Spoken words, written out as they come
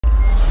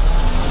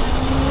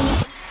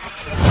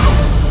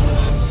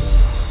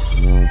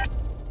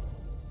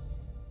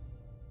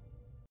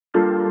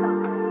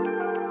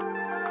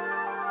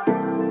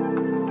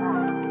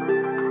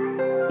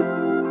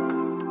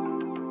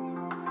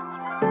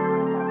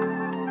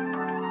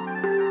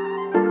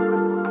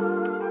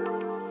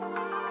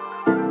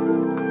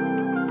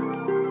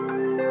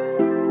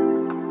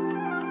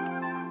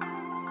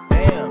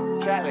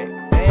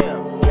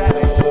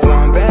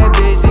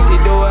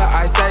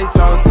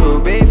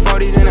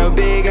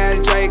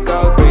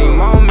Draco. 3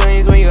 more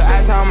millions when you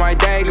ask how my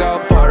day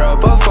go. Poured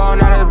up a phone,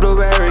 now the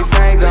blueberry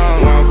Fago.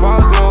 One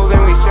false move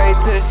and we straight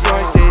to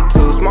short shit.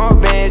 2 small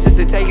bands just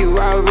to take you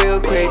out real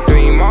quick.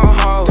 3 more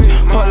hoes,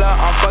 pull up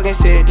on fucking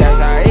shit, that's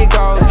how it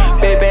goes.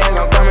 Big bands,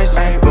 I'm coming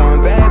straight.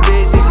 1 bad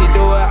bitch, and she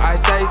do what I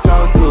say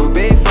so. 2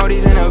 big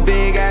 40s and a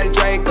big ass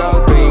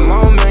Draco. 3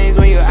 more millions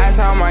when you ask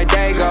how my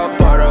day go.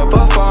 Poured up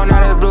a phone,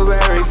 now the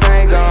blueberry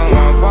Fago.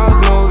 1 false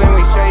move and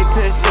we straight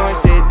to short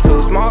shit.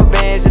 2 small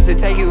bands just to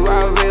take you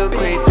out real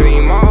quick.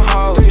 3 more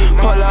hoes,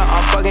 pull up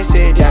on fucking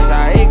shit, that's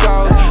how it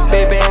goes.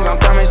 Big bands, I'm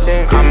coming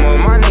shit. I'm with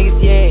my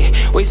niggas,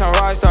 yeah. We some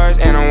rock stars,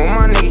 and I'm with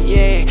my niggas,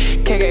 yeah.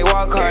 KK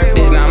walk hard,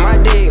 this not my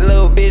dick,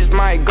 little bitch,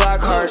 my Glock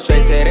hard.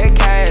 Straight to the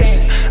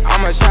cash,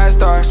 I'm a trap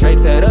star, straight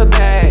to the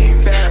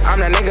bag. I'm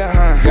that nigga,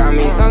 huh? Got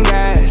me some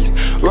gas,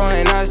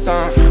 rolling up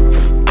some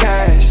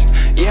cash.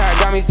 Yeah,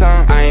 I got me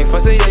some. I ain't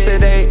fussing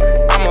yesterday,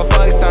 I'ma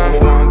fuck some.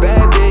 1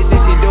 bad bitch,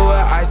 and she do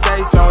what I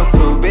say so.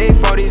 2 big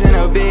 40s and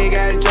a big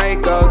ass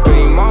Draco.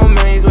 3 more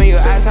millions when you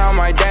ask how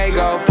my day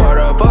go. Poured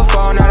up a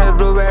phone, now the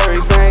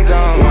blueberry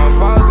Fago. 1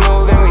 false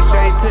move and we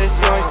straight to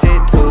short shit.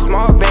 2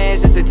 small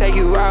bands just to take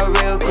you out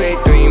real quick.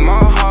 3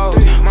 more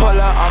hoes, pull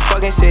up on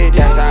fucking shit,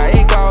 that's how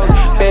it goes.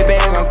 Big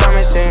bands, I'm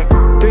coming shit.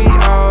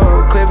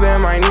 3-0,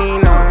 clipping my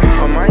Nina.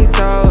 On my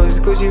toes,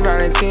 Gucci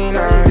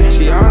Valentina.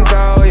 She on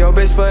go, yo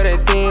bitch for the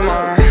team,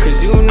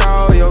 cause you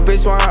know your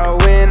bitch want a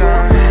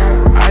winner.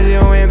 I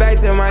just went back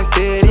to my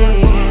city,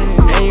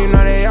 and you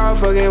know they all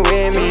fucking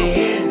with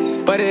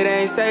me. But it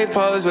ain't safe,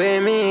 pose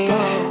with me.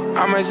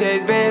 I'ma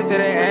chase bands to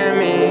the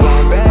enemy.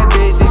 1 bad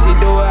bitch, and she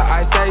do what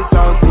I say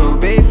so. 2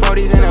 big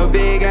 40s and a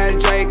big ass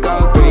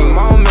Draco. 3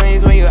 more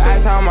millions when you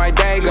ask how my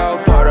day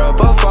go. Poured up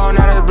a phone,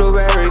 now the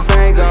blueberry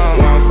Fago.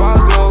 1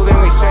 false move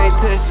and we straight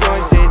to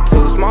short shit.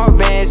 2 small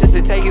bands just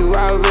to take you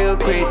out real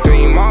quick.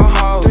 3 more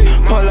hoes,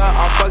 pull up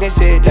on fucking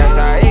shit, that's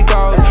how it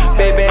goes.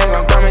 Big bands,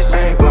 I'm coming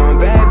straight. 1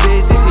 bad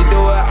bitch, and she do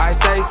what I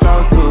say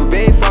so. 2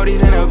 big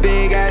 40s and a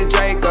big ass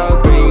Draco.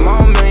 3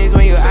 more millions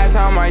when you ask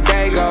how my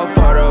day go.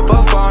 Poured up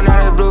a phone,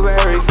 now the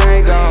blueberry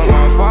Fago.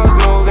 1 false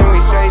move and we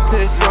straight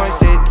to short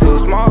shit. 2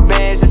 small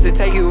bands just to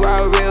take you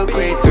out real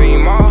quick. 3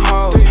 more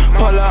hoes,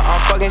 pull up on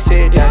fucking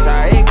shit, that's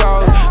how it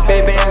goes.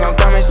 Big bands, I'm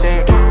coming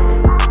shit.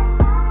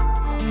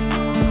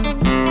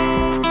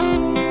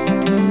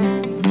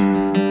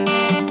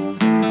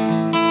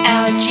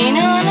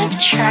 Gina on a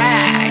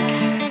track.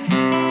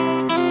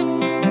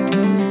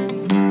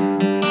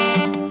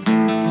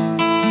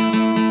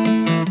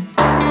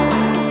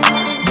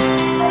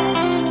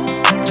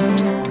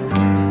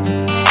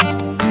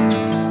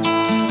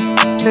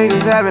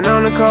 Niggas having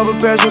undercover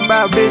pressure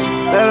about bitch.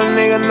 Let a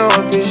nigga know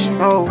if it's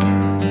smoke.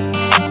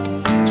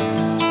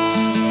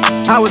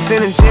 I was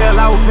in jail,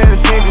 I was paying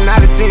attention. I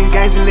done seen a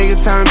gangsta nigga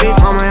turn bitch.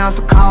 On my house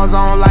of calls,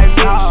 I don't like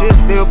bitch. Shit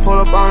still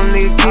pull up on a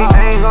nigga kick.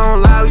 I ain't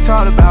gon' lie, we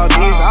talked about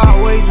this. I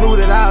always knew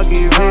that I'll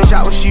get rich.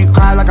 I was she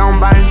cry like I'm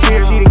buying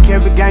tears. She done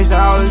kept it gangsta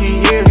all of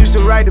these years. Used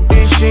to write the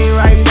bitch, she ain't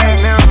write it back.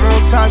 Now I'm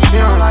on top,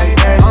 she don't like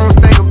that. I don't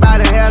think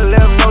about it, had to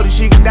let her know that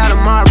she can die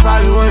tomorrow.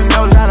 Probably wouldn't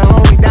notice how to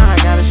hold me down. I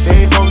gotta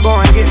stay low,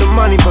 go and get the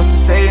money, but to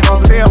save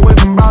low. Stay away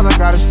from bras, I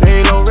gotta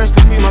stay low. Rest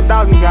in peace, my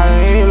dog, he got a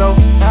halo.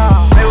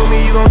 Play with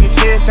me, you gon' get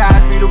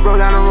chastised. Free the bro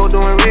down the road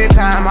doing red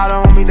time. All the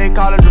homies, they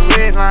call it the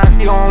red line.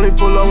 He gon' only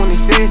pull up when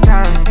it's 6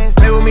 time.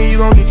 Play with me, you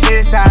gon' get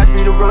chastised.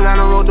 Free the bro down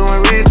the road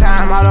doing red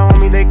time. All the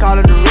homies, they call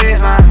it the red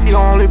line. He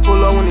gon' only pull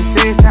up when it's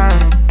 6 time.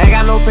 Ain't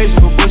got no patience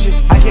for bullshit.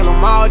 I kill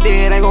them all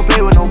dead, ain't gon'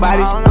 play with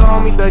nobody. Little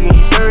homie thuggin',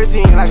 he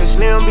 13, like a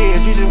slim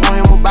bitch. She just want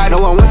him a body.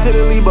 No one went to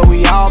the league, but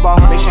we all ball.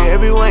 Make sure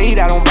everyone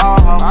eat out on ball.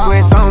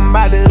 Swear something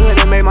about the hood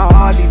that made my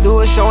heart beat.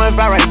 Do a show and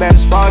fly right back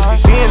to Sparks.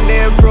 Being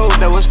there broke,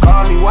 that was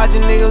called me.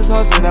 Watching niggas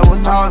hustle, that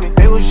was taught me.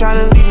 They was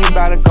tryna leave me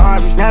by the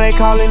garbage. Now they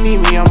callin' me,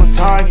 I'm a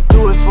target.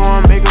 Do it for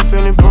them, make them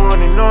feel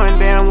important. Knowing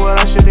damn well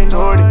I should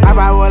ignored it. I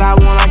buy what I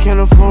want, I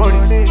can afford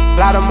it.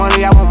 Lot of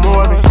money, I want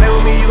more of it. Play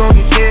with me, you gon'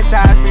 get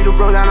chastised. Free the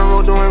bro down the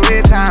road doing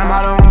red time.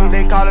 All the homies,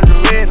 they call it the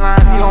red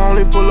line. He gon'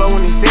 only pull up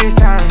when it's 6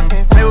 time.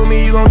 Play with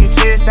me, you gon' get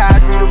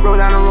chastised. Free the bro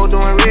down the road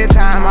doing red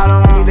time. All the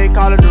homies, they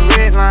call it the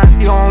red line.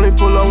 He gon' only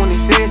pull up when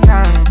it's 6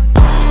 time.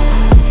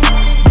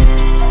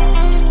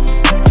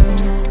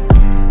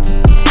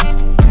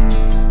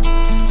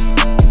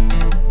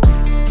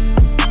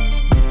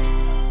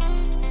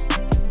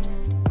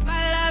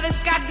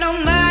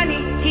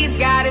 He's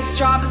got his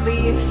strong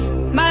beliefs.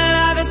 My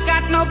love has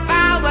got no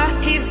power.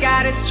 He's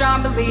got his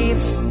strong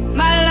beliefs.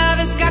 My love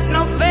has got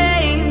no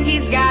fame.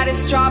 He's got his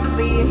strong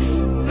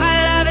beliefs.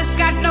 My love has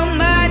got no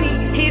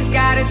money. He's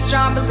got his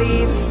strong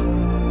beliefs.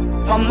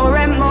 Want more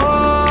and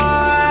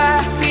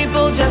more.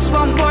 People just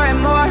want more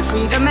and more.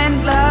 Freedom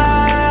and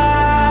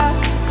love.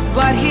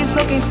 What he's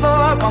looking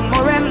for. Want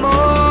more and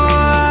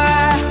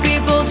more.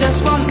 People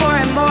just want more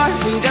and more.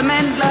 Freedom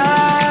and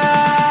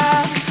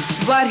love.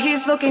 What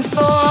he's looking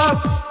for.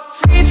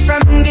 Freed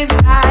from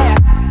desire,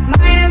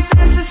 mind and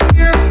senses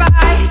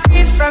purified.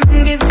 Freed from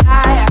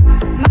desire,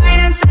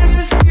 mind and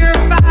senses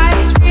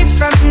purified. Freed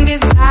from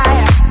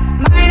desire,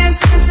 mind and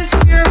senses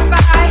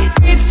purified.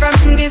 Freed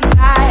from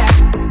desire.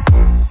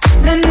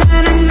 Na na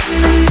na na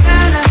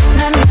na na.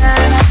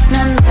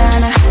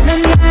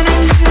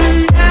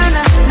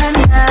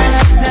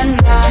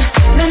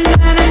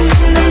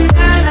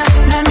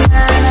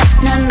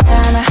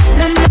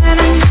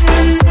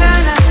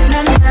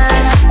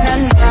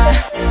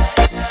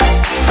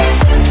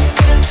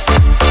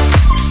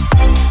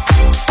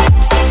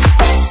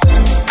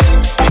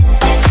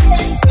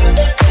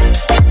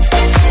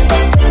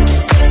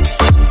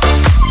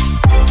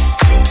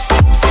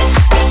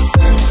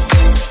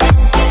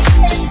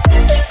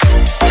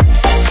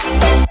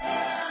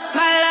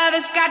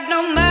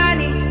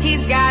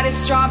 he's got his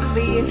strong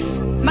beliefs.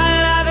 My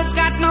love has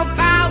got no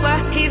power,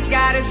 he's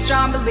got his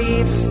strong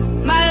beliefs.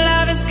 My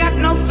love has got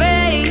no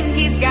fame,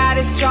 he's got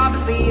his strong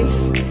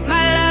beliefs.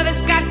 My love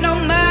has got no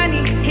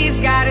money,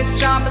 he's got his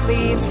strong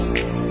beliefs.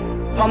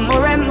 Want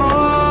more and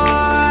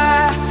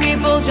more,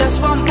 people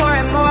just want more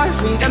and more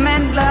freedom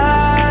and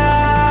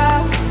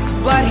love.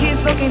 What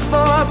he's looking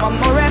for, want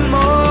more and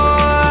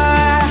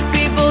more,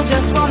 people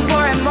just want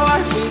more and more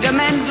freedom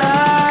and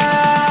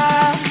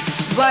love.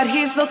 What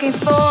he's looking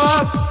for,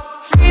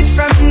 freed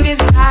from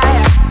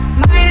desire,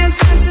 mind and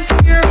senses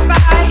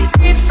purified,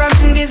 freed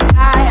from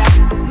desire,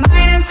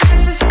 mind and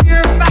senses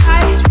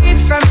purified, freed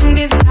from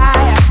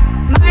desire,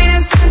 mind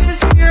and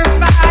senses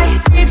purified,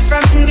 freed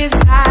from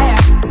desire.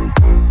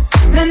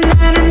 Na na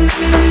na na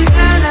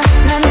na na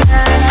na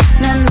na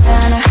na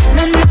na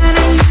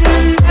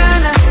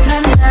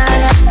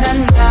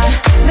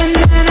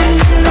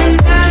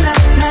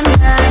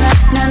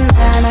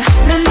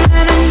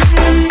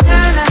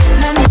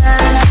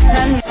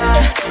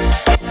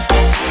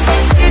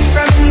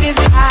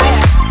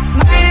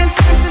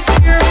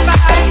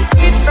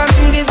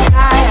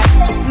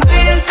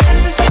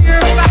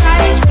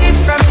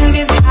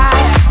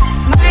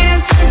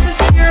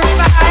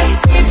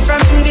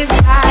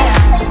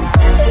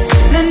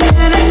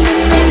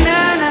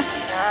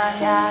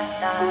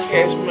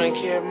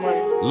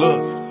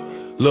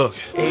Look,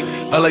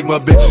 I like my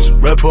bitches,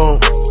 red bone,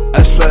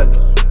 ass fat,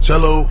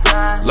 jello,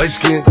 light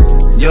skin,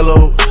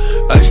 yellow,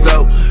 iced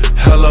out,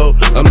 hello.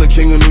 I'm the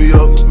king of New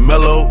York,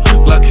 mellow,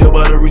 black hair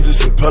by the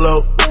Regis and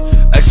Pello.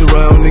 Ask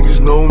around,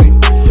 niggas know me,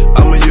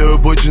 I'm a year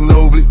boy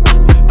Ginobili.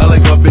 I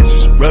like my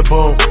bitches, red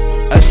bone,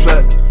 ass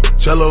fat,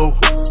 jello,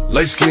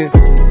 light skin,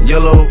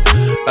 yellow,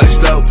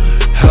 iced out,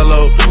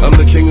 hello. I'm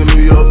the king of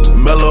New York,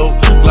 mellow,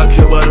 black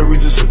hair by the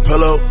Regis and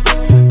Pello.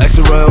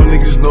 Ask around,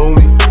 niggas know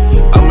me,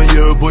 I'm a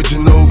year boy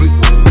Ginobili.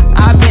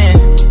 I've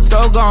been so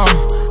gone,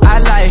 I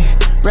like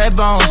red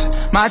bones,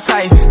 my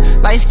type,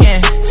 light skin,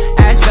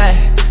 ass fat,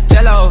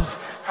 jello.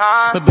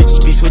 But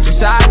bitches be switching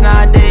sides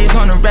nowadays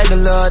on the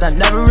regular. I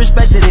never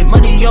respected it,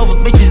 money over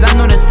bitches, I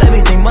know that's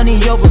everything. Money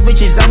over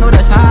bitches, I know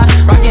that's high.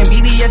 Rockin'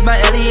 BBS by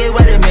Elliot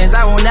Weathermans,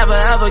 I will never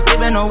ever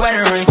give it no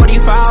wedding ring.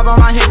 45 on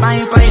my hip, I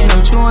ain't fighting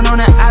them. Chewing on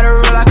that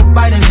Adderall like a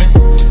vitamin.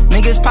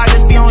 Niggas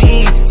pockets be on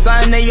E,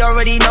 something they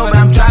already know, but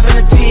I'm dropping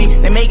the T.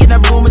 They making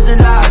up rumors and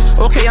lies.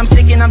 Okay, I'm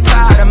sick and I'm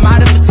tired, I'm out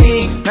of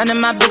fatigue. None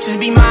of my bitches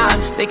be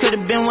mine. They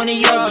could've been one of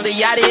yours, but they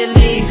out of your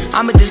league.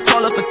 I'ma just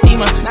call her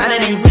Fatima. Now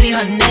that ain't really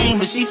her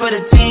name, but she for the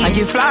team. I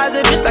get flies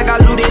a bitch like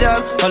I looted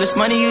up. All this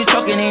money you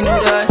talking ain't new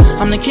to us.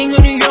 I'm the king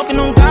of New York and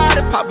on God.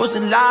 If Pop was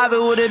alive, it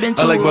would've been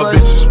two I like my of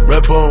us. bitches,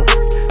 red bone,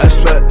 ass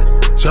fat,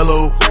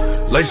 jello,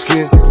 light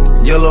skin,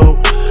 yellow,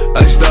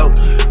 iced out,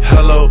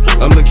 hello.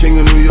 I'm the king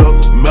of New York,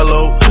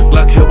 mellow,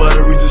 black hair by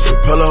the Regis and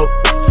Pello.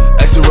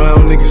 Ask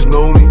around, niggas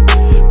know me,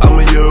 I'm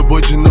a year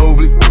boy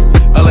Ginobili.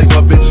 I like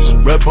my bitches,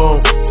 red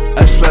bone,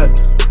 ass fat,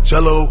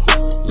 jello,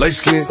 light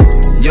skin,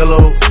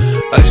 yellow,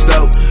 iced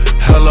out,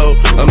 hello.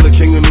 I'm the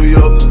king of New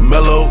York,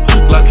 mellow,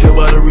 black hair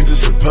by the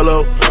Regis and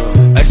Pello.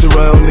 Ask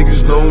around,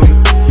 niggas know me,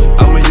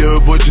 I'm a year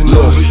boy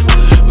Ginobili.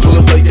 Pull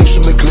up like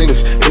instrument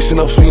cleaners,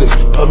 Asian Alphinas.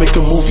 I make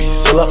a movie,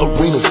 sell out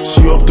arenas.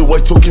 She off the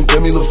white talking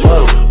Demi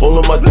Lovato. All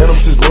of my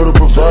denims is murder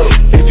bravado.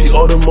 AP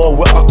Audemars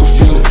with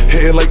Aquafina.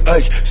 Hitting like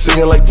Ike,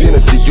 singing like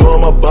Tina. Dior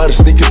on my body,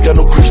 sneakers got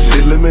no creases.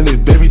 They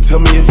limited, baby, tell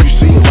me if you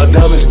see them. My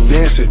diamonds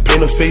dancing,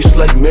 paint a face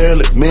like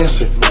Marilyn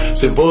Manson.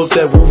 Then roll up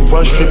that roof,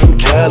 run straight from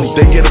Cali.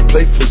 They get a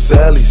plate from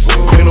Sally's.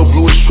 Queen of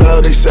bluish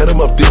trial, they set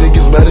him up. Then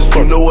niggas mad as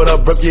fuck. You know what I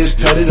rep, yeah, it's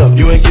tatted up.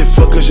 You ain't get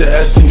fucked cause your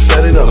ass ain't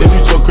fatted up. If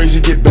you talk crazy,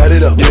 get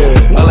batted up.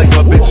 Yeah, I like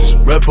my bitches,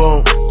 red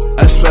bone,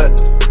 ass fat,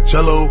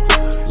 jello,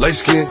 light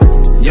skin,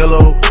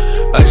 yellow,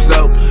 iced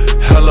out,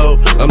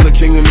 hello. I'm the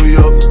king of New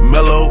York,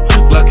 mellow,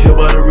 black hair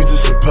by the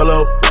Regis and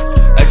Pello.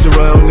 Ask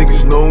around,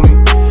 niggas know me,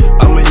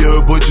 I'm a year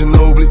boy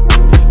Ginobili.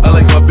 I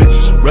like my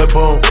bitches, red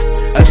bone,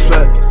 ass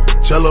fat,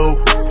 jello,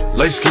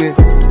 light skin,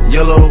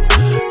 yellow,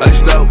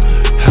 iced out,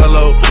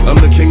 hello. I'm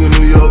the king of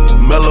New York,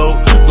 mellow,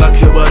 black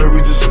hair by the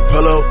Regis and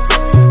Pello.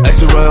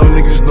 Ask around,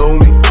 niggas know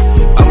me,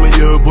 I'm a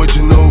year boy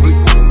Ginobili.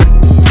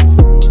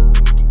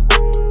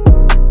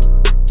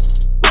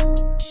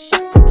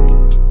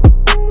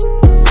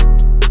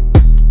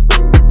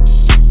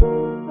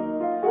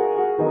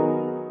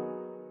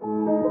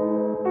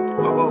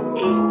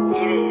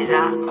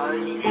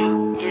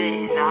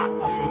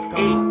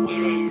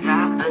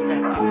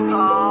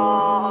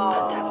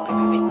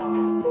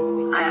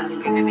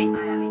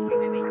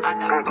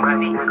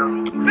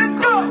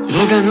 Je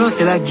reviens de loin,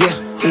 c'est la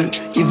guerre.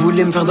 Ils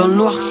voulaient me faire dans le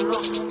noir.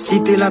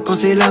 Si t'es là quand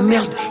c'est la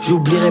merde,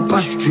 j'oublierai pas,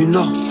 je suis du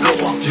Nord.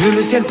 Je veux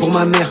le ciel pour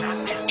ma mère,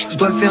 je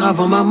dois le faire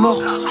avant ma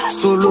mort.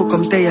 Solo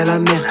comme taille à la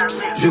mer,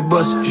 je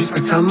bosse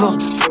jusqu'à que ça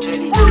morde.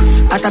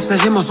 À table ça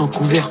j'aime sans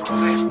couvert.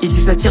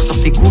 Ici ça tire sur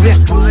tes couverts.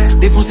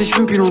 Défoncé je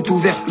fume puis l'ont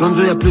ouvert.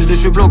 Lonzo y'a plus de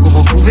cheveux blancs qu'au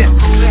Vancouver.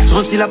 Je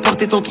rentre si la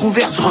porte est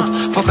entrouverte. Je rentre,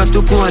 faut qu'un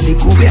tocon a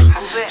découvert.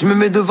 Je me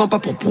mets devant pas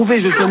pour prouver.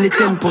 Je soigne les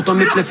tiennes pourtant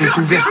mes plaies sont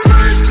ouvertes.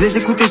 Je les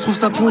écoute et je trouve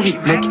ça pourri.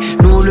 Mec,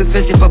 nous on le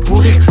fait c'est pas pour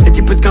rire. Les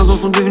types de 15 ans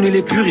sont devenus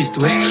les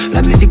puristes. Wesh,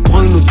 la musique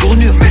prend une autre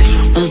tournure.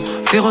 On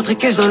fait rentrer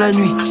cash dans la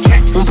nuit.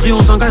 On prie,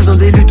 on s'engage dans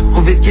des luttes.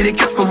 On vesquille les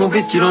keufs comme on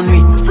vesquille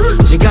l'ennui.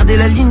 J'ai gardé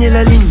la ligne et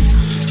la ligne.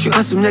 Je suis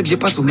insomniaque, j'ai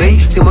pas sommeil.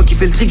 C'est moi qui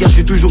fais le trigger, je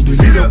suis toujours de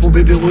leader. Pour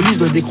bébé Rolly, je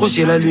dois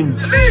décrocher la lune.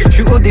 Je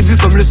suis au début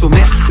comme le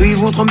sommaire. Eux ils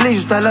vont trembler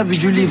juste à la vue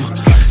du livre.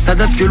 Ça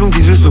date que l'on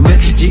vise le sommet.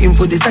 Dis il me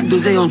faut des sacs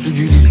d'oseille en dessous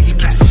du lit.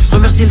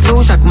 Remercie le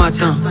Très-Haut chaque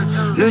matin.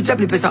 Le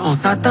diable il paie ça en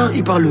satin,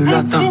 il parle le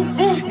latin.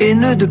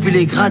 Haineux depuis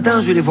les gradins,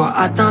 je les vois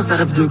atteints. Ça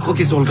rêve de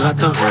croquer sur le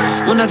gratin.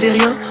 On avait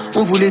rien,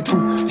 on voulait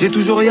tout. J'ai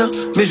toujours rien,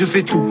 mais je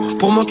fais tout.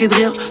 Pour manquer de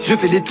rien, je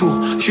fais des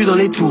tours. Je suis dans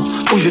les tours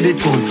où je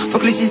détourne.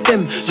 Fuck les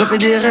systèmes, j'en fais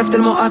des rêves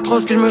tellement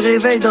atroces que je me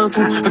réveille d'un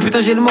coup. Mais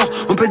putain j'ai le mort,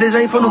 on peut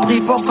des iPhones au prix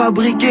fort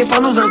fabriqués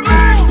par nos incous.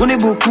 On est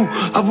beaucoup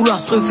à vouloir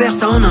se refaire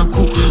ça en un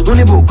coup. On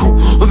est beaucoup,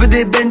 on veut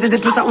des Benz et des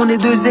plus ça on est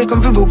deux et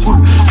comme veut beaucoup.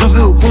 J'en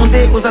veux au Condé,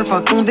 aux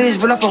Alpha Condé, je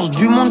veux la force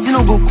du monde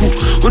sinon beaucoup.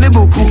 On est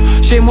beaucoup,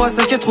 chez moi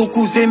 5 trop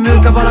coup, c'est mieux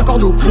qu'avoir la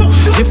corde au cou.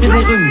 J'ai pris des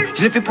remues,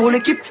 je l'ai fait pour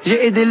l'équipe,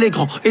 j'ai aidé les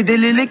grands, aidé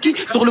les léquis.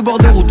 Sur le bord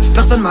de route,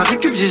 personne m'a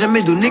récup, j'ai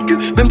jamais donné cul,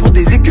 même pour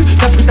des écus.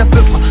 T'as pris ta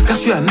peufra, car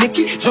je suis à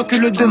Meki,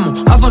 j'encule le démon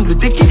avant de le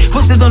déki.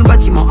 Posté dans le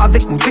bâtiment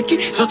avec mon teki,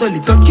 j'entends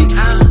les talkies.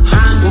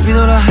 On vit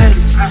dans la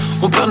haisse,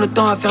 on perd le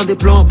temps à faire des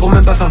plans pour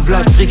même pas faire v'là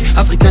fric.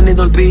 Africain né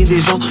dans le pays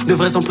des gens,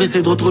 devrait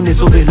s'empresser de retourner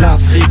sauver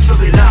l'Afrique.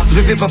 Je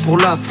le fais pas pour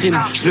la frime,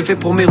 je le fais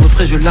pour mes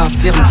refrains, je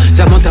l'affirme.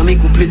 Diamant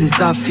thermique couplé des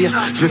saphirs,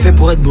 je le fais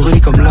pour être brûlé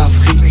comme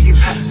l'Afrique.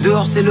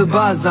 Dehors c'est le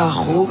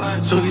bazar, oh.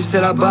 Survivre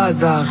c'est la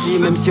bazarie.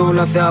 Même si on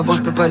l'a fait avant,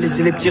 je peux pas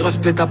laisser les petits refs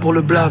pétas pour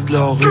le blast de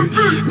leur rue.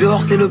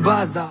 Dehors c'est le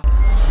bazar.